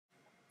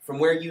from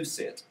where you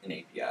sit in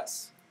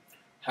APS,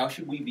 how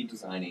should we be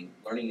designing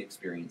learning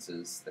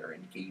experiences that are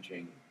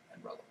engaging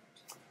and relevant?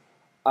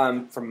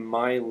 From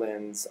my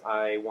lens,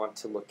 I want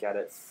to look at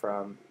it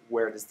from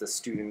where does the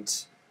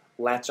student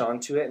latch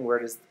onto it, and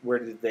where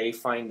do they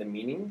find the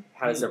meaning?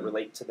 How does it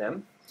relate to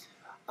them?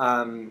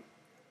 I've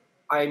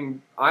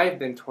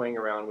been toying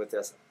around with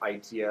this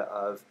idea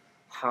of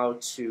how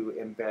to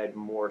embed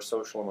more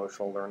social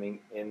emotional learning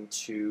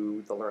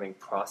into the learning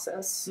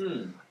process.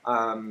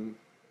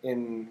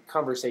 In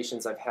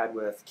conversations I've had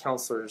with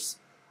counselors,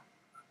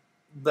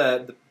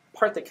 the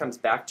part that comes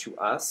back to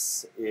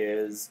us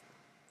is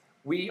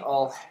we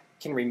all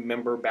can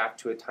remember back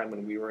to a time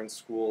when we were in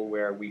school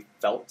where we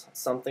felt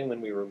something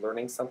when we were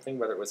learning something,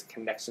 whether it was a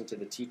connection to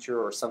the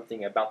teacher or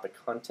something about the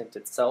content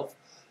itself,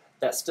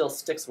 that still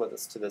sticks with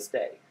us to this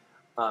day.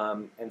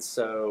 And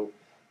so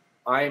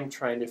I'm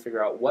trying to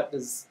figure out what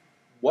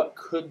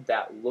could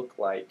that look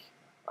like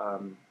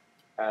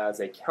as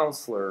a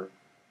counselor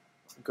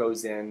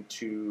goes in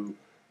to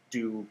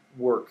do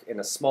work in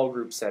a small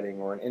group setting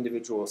or an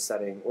individual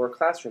setting or a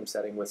classroom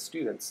setting with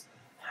students.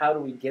 How do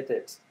we get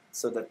it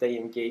so that they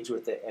engage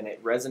with it and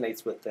it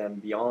resonates with them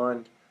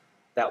beyond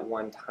that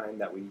one time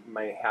that we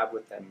might have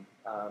with them?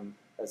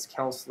 As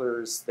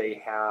counselors, they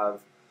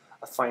have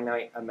a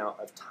finite amount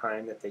of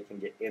time that they can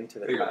get into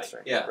the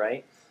classroom,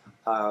 right?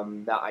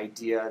 The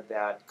idea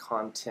that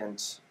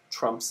content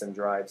trumps and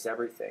drives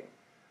everything.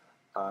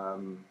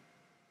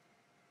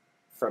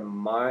 From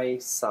my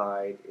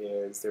side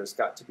is there's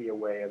got to be a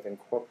way of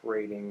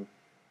incorporating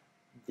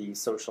the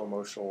social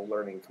emotional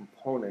learning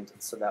component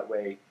so that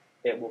way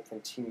it will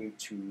continue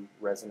to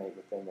resonate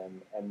within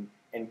them and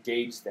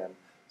engage them.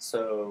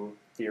 So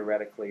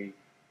theoretically,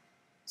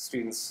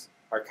 students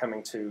are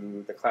coming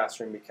to the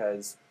classroom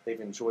because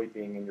they've enjoyed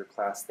being in your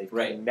class, they've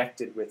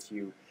connected with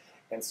you,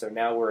 and so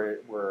now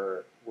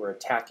we're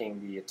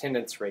attacking the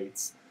attendance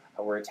rates,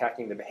 we're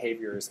attacking the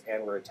behaviors,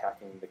 and we're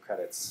attacking the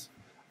credits.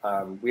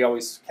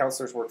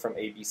 Counselors work from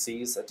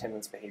ABCs,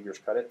 attendance, behaviors,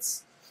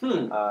 credits.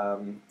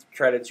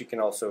 Credits you can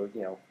also,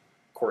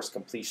 course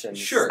completion,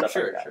 stuff like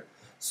that. Sure.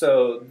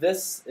 So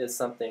this is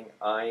something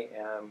I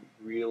am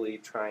really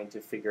trying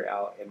to figure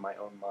out in my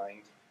own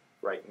mind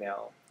right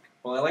now.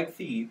 Well, I like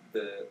the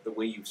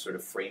way you've sort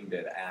of framed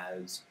it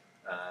as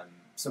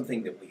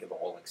something that we have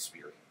all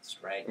experienced,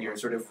 right? You're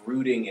sort of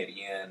rooting it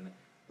in.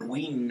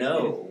 We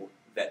know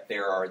that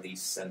there are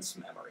these sense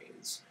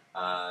memories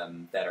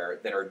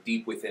that are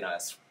deep within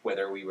us,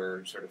 whether we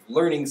were sort of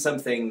learning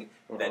something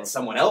that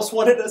someone else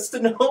wanted us to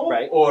know,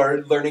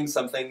 or learning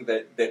something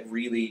that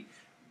really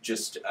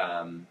just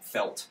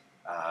felt,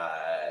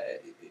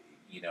 that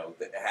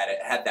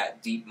had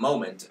that deep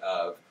moment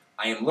of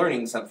I am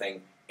learning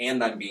something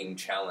and I'm being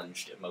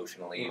challenged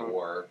emotionally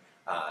or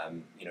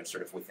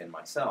sort of within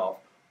myself.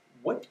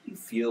 What do you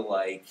feel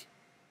like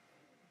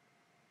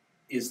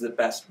is the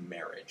best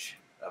marriage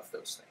of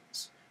those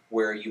things?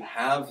 Where you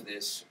have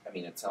this,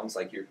 it sounds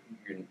like you're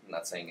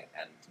not saying,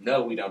 and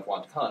no, we don't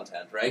want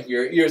content, right?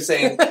 You're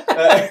saying,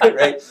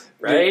 right?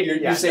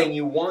 You're saying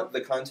you want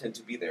the content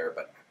to be there,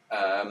 but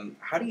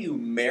how do you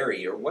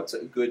marry, or what's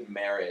a good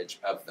marriage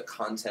of the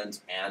content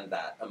and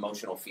that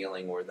emotional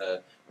feeling or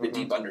the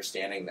deep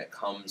understanding that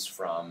comes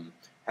from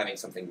having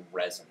something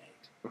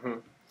resonate?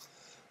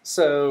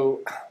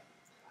 So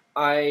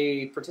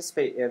I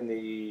participate in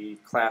the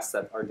class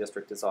that our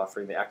district is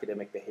offering, the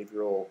Academic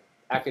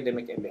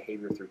and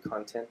Behavior Through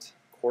Content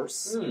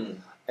course.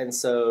 And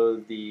so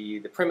the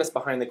premise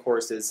behind the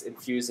course is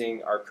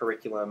infusing our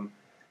curriculum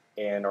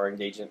and our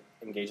engagement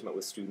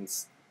with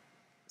students.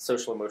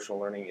 Social emotional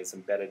learning is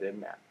embedded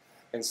in that.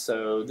 And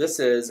so this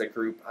is a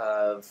group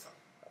of,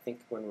 I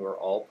think when we were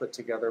all put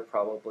together,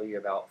 probably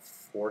about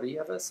 40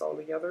 of us all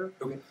together.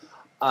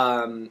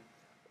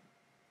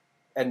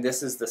 And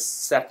this is the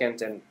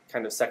second and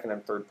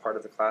third part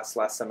of the class.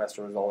 Last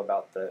semester was all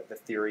about the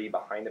theory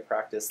behind the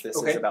practice.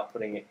 This is about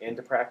putting it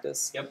into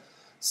practice.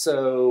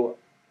 So,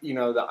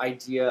 the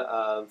idea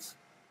of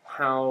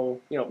how,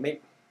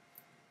 make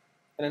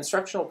an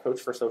instructional coach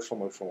for social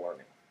emotional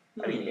learning.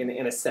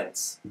 In a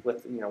sense,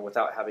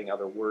 without having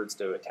other words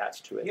to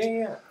attach to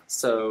it.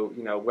 So,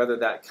 whether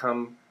that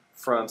come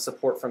from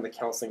support from the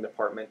counseling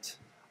department,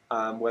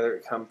 whether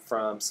it come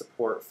from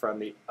support from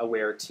the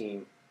AWARE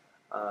team,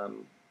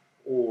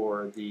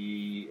 or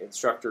the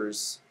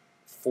instructors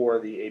for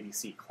the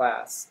ABC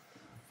class,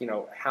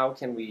 how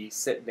can we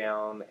sit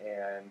down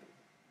and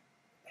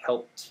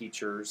help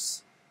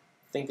teachers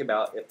think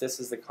about, if this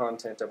is the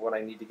content of what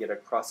I need to get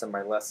across in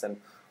my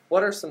lesson,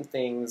 what are some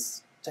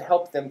things to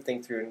help them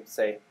think through and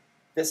say,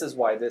 this is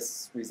why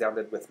this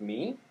resounded with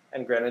me,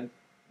 and granted,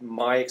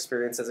 my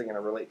experience isn't going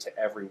to relate to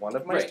every one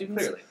of my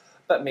students,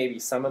 but maybe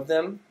some of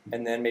them,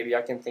 and then maybe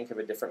I can think of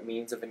a different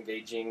means of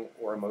engaging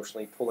or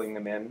emotionally pulling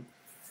them in,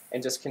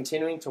 and just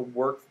continuing to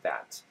work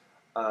that.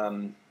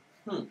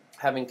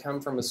 Having come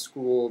from a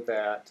school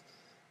that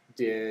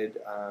did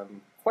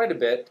quite a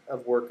bit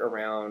of work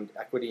around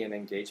equity and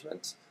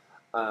engagement,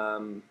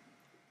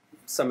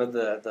 some of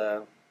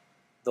the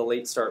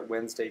late start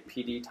Wednesday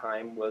PD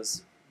time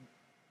was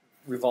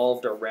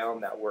revolved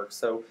around that work.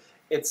 So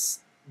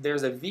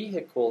there's a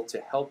vehicle to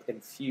help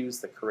infuse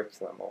the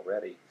curriculum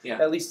already,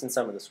 at least in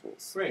some of the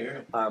schools.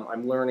 Right.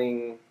 I'm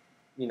learning,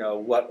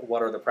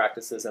 what are the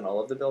practices in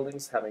all of the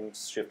buildings, having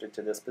shifted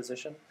to this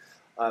position.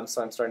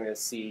 So I'm starting to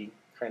see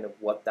kind of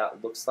what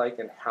that looks like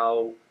and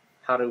how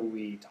do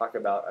we talk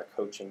about a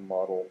coaching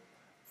model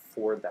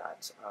for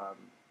that.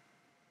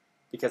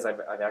 Because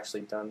I've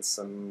actually done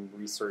some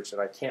research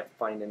and I can't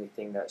find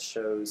anything that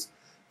shows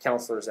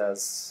counselors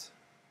as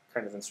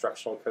kind of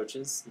instructional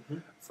coaches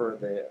for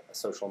the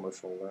social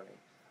emotional learning.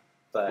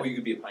 But well, you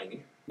could be a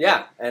pioneer.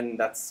 Yeah, and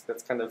that's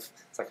kind of,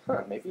 it's like,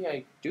 maybe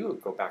I do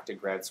go back to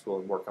grad school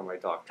and work on my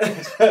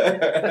doctorate.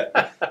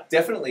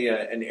 Definitely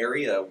an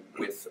area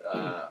with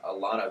a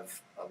lot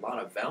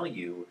of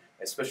value,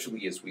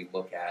 especially as we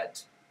look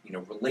at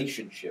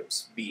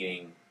relationships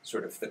being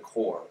sort of the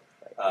core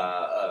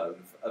of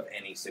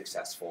any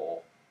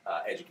successful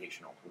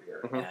educational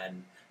career,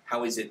 and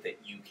how is it that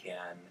you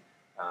can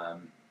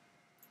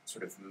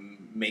sort of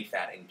make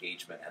that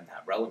engagement and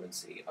that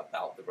relevancy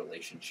about the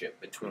relationship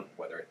between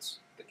whether it's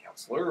the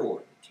counselor or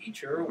the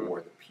teacher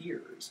or the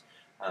peers.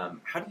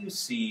 How do you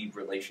see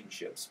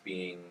relationships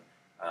being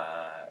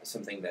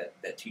something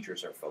that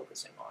teachers are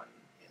focusing on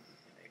in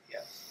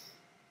APS?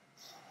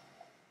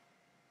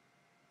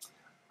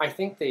 I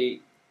think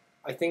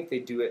they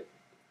do it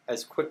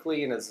as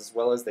quickly and as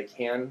well as they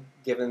can,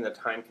 given the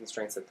time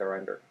constraints that they're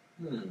under.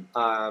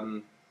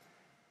 So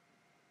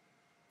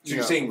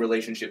you're saying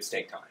relationships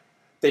take time?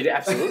 They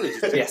absolutely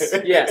do.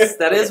 Yes,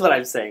 that is what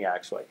I'm saying,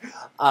 actually.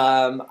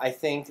 I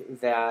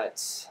think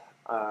that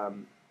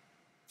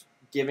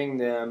giving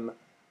them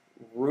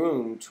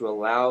room to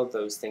allow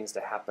those things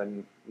to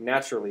happen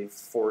naturally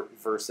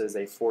versus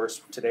a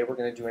forced, today we're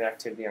going to do an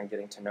activity on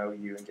getting to know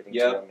you and getting to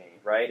know me,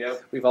 right?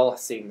 We've all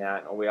seen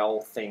that, and we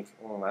all think,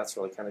 that's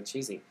really kind of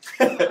cheesy.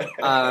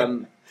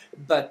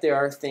 But there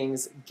are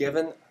things,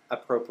 given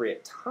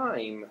appropriate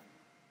time,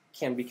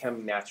 can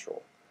become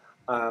natural.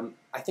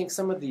 I think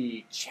some of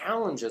the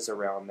challenges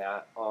around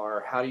that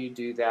are, how do you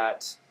do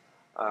that?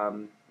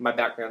 My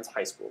background's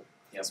high school.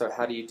 So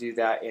how do you do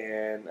that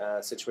in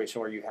a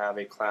situation where you have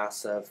a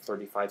class of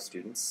 35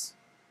 students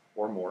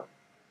or more?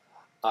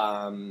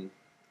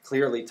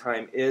 Clearly,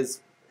 time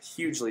is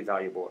hugely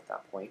valuable at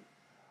that point.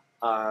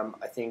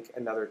 I think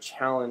another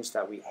challenge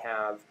that we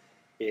have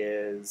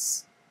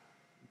is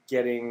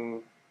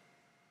getting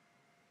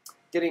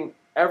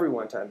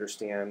everyone to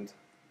understand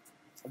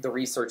the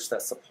research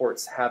that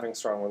supports having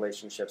strong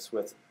relationships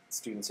with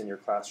students in your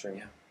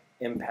classroom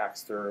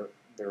impacts their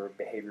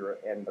behavior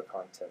and the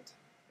content,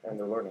 and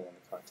their learning and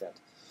the content.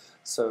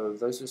 So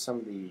those are some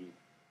of the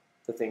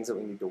things that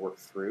we need to work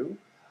through.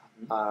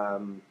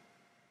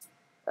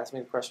 Ask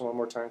me the question one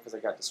more time because I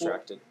got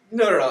distracted.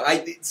 No.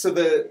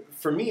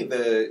 For me,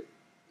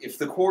 if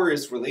the core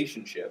is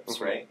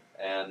relationships, right,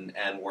 and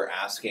we're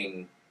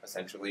asking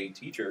essentially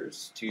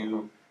teachers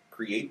to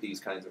create these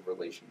kinds of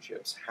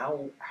relationships,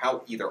 how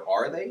either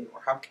are they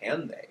or how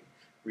can they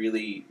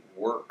really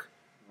work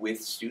with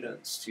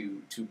students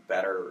to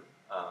better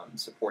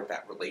support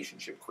that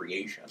relationship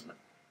creation?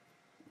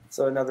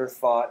 So another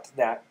thought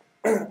that,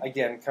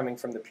 again, coming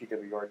from the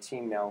PWR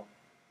team now,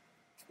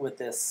 with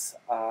this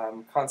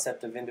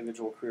concept of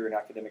individual career and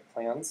academic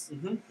plans,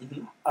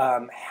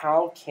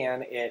 how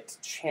can it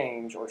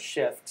change or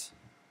shift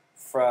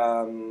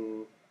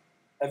from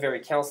a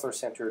very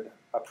counselor-centered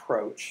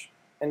approach?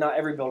 And not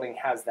every building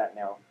has that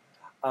now,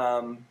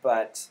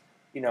 but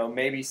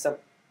maybe some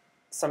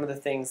of the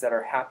things that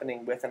are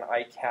happening with an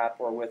ICAP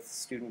or with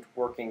student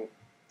working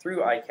through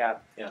ICAP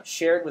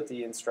shared with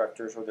the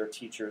instructors or their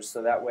teachers,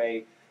 so that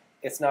way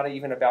it's not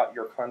even about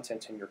your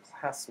content in your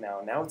class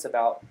now. Now it's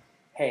about,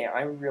 hey,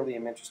 I really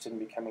am interested in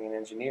becoming an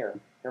engineer.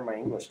 You're my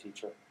English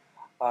teacher.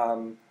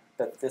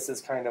 But this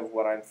is kind of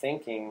what I'm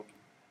thinking,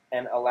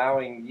 and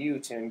allowing you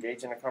to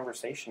engage in a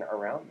conversation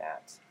around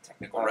that.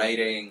 Technical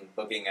writing,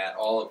 looking at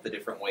all of the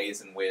different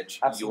ways in which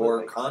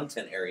your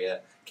content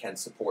area can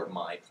support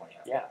my plan.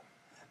 Yeah.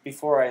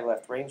 Before I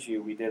left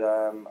Rangeview, we did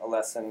a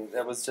lesson.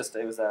 It was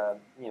a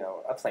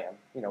plan.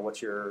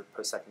 What's your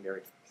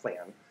post-secondary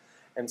plan?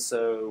 And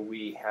so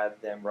we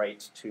had them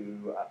write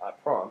to a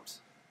prompt.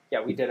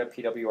 Yeah, we did a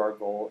PWR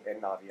goal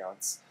in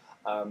Naviance.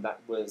 That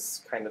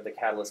was kind of the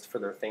catalyst for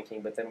their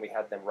thinking, but then we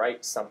had them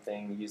write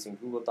something using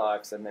Google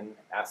Docs and then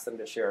ask them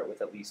to share it with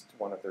at least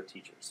one of their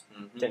teachers.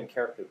 Didn't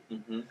care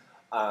who.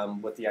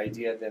 With the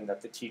idea then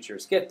that the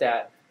teachers get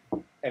that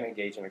and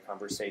engage in a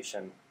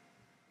conversation,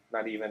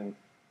 not even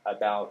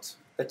about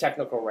the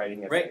technical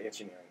writing of the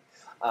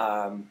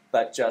engineering,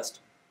 but just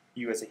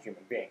you as a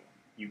human being.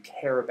 You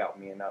care about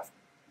me enough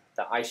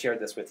that I shared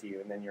this with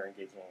you, and then you're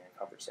engaging in a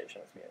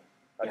conversation with me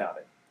about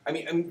it. I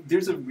mean,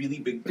 there's a really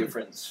big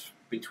difference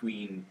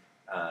between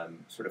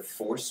sort of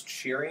forced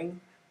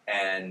sharing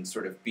and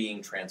sort of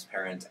being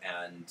transparent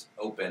and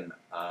open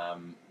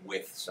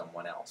with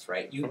someone else,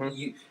 right?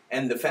 You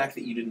and the fact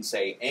that you didn't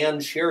say,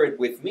 and share it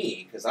with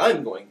me, because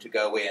I'm going to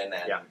go in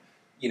and,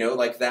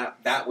 like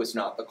that was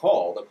not the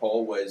call. The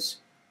call was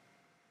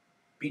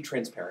be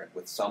transparent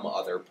with some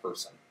other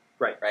person,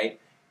 right?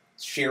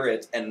 share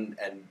it. And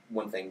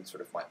one thing,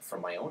 sort of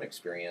from my own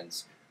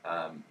experience,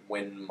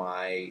 when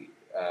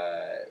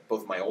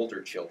both my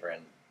older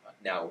children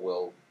now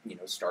will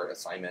start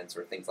assignments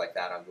or things like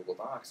that on Google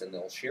Docs, and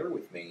they'll share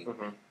with me,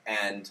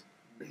 and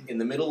in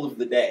the middle of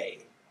the day,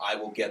 I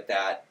will get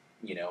that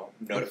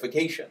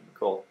notification.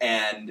 Cool.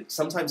 And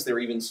sometimes they're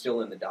even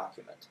still in the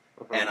document,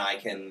 and I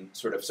can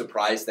sort of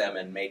surprise them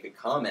and make a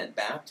comment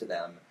back to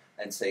them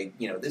and say,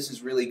 this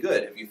is really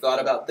good. Have you thought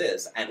about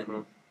this?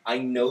 And I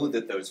know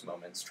that those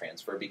moments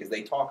transfer because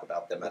they talk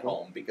about them at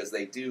home, because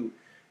they do,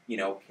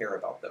 care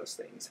about those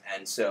things.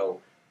 And so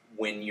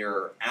when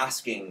you're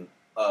asking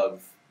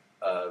of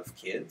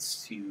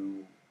kids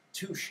to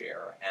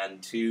share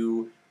and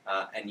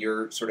and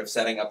you're sort of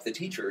setting up the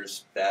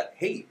teachers that,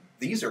 hey,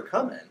 these are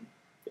coming.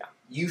 Yeah,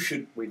 you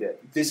should. We did.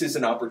 This is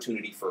an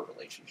opportunity for a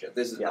relationship.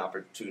 This is an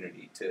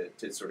opportunity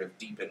to sort of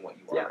deepen what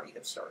you already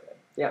have started.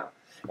 Yeah,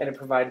 and it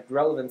provided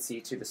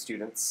relevancy to the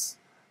students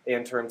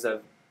in terms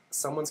of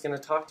someone's going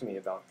to talk to me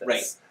about this,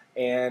 right?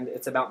 And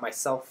it's about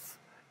myself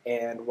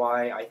and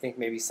why I think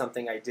maybe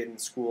something I did in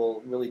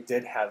school really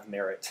did have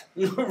merit.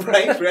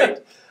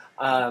 right.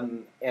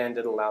 And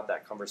it allowed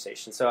that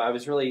conversation. So I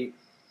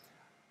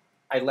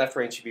left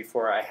Ranchi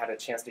before I had a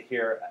chance to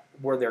hear,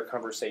 were there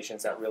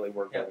conversations that really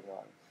were going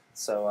on?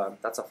 So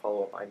that's a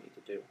follow-up I need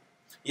to do.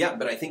 Yeah,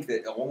 but I think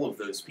that all of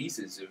those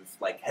pieces of,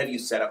 have you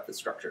set up the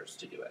structures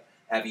to do it?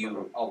 Have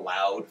you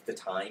allowed the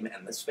time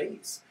and the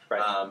space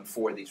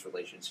for these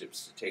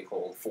relationships to take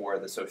hold, for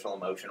the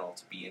social-emotional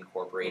to be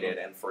incorporated,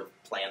 and for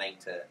planning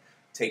to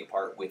take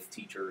part with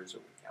teachers or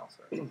with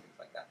counselors and things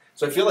like that?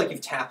 So I feel like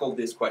you've tackled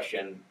this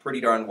question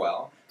pretty darn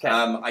well. Okay.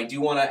 I do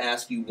want to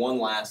ask you one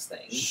last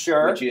thing.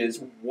 Sure. Which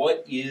is,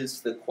 what is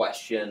the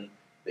question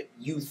that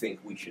you think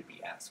we should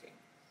be asking?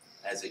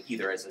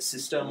 Either as a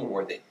system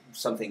or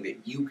something that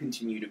you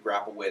continue to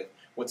grapple with?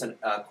 What's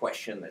a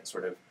question that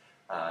sort of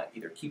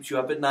either keeps you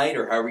up at night,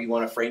 or however you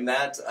want to frame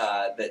that,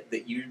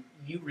 that you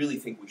really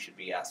think we should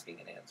be asking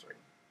and answering?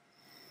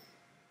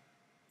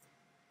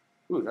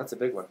 Ooh, that's a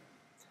big one.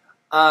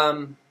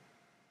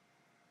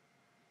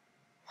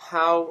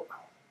 How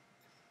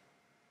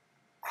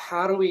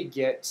do we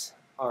get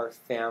our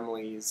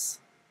families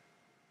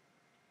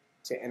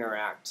to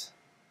interact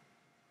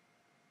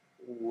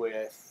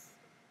with,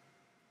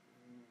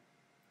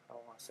 how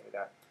do I say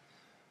that?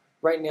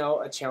 Right now,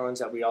 a challenge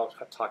that we all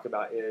talk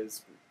about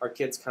is our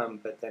kids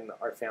come, but then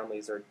our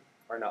families are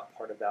not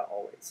part of that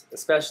always,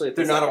 especially at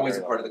the They're not always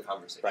level. a part of the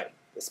conversation. Right,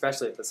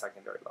 especially at the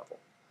secondary level.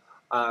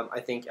 I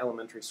think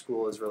elementary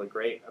school is really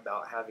great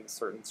about having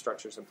certain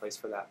structures in place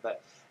for that,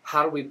 but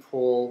how do we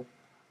pull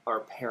our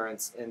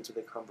parents into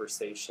the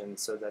conversation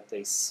so that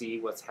they see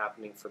what's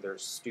happening for their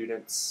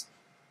students,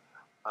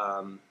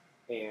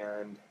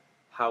 and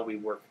how we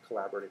work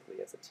collaboratively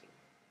as a team?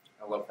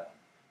 I love that.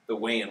 The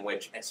way in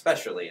which,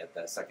 especially at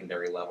the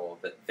secondary level,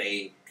 that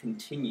they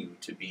continue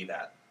to be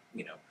that,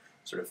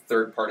 sort of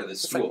third part of the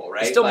stool,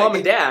 right? Still mom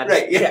and dad.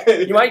 Right, yeah.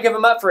 You might give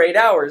them up for 8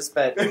 hours,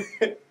 but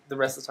the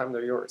rest of the time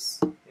they're yours.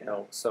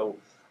 So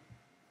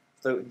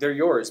they're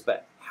yours,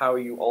 but how are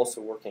you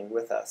also working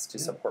with us to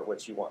support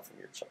what you want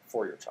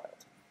for your child?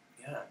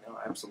 Yeah, no,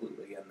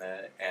 absolutely.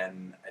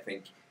 And I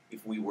think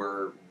if we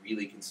were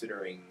really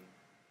considering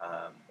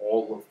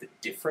all of the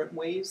different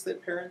ways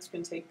that parents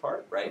can take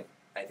part, right?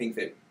 I think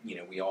that,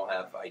 we all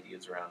have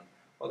ideas around,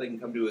 well, they can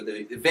come to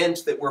the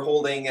event that we're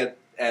holding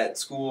at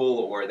school,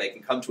 or they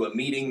can come to a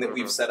meeting that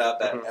we've set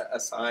up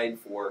aside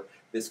for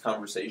this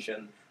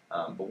conversation.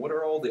 But what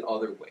are all the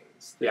other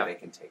ways that they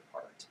can take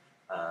part?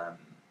 I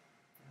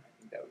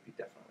think that would be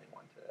definitely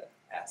one to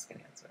ask and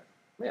answer.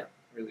 Yeah.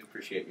 Really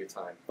appreciate your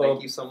time. Well,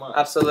 thank you so much.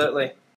 Absolutely.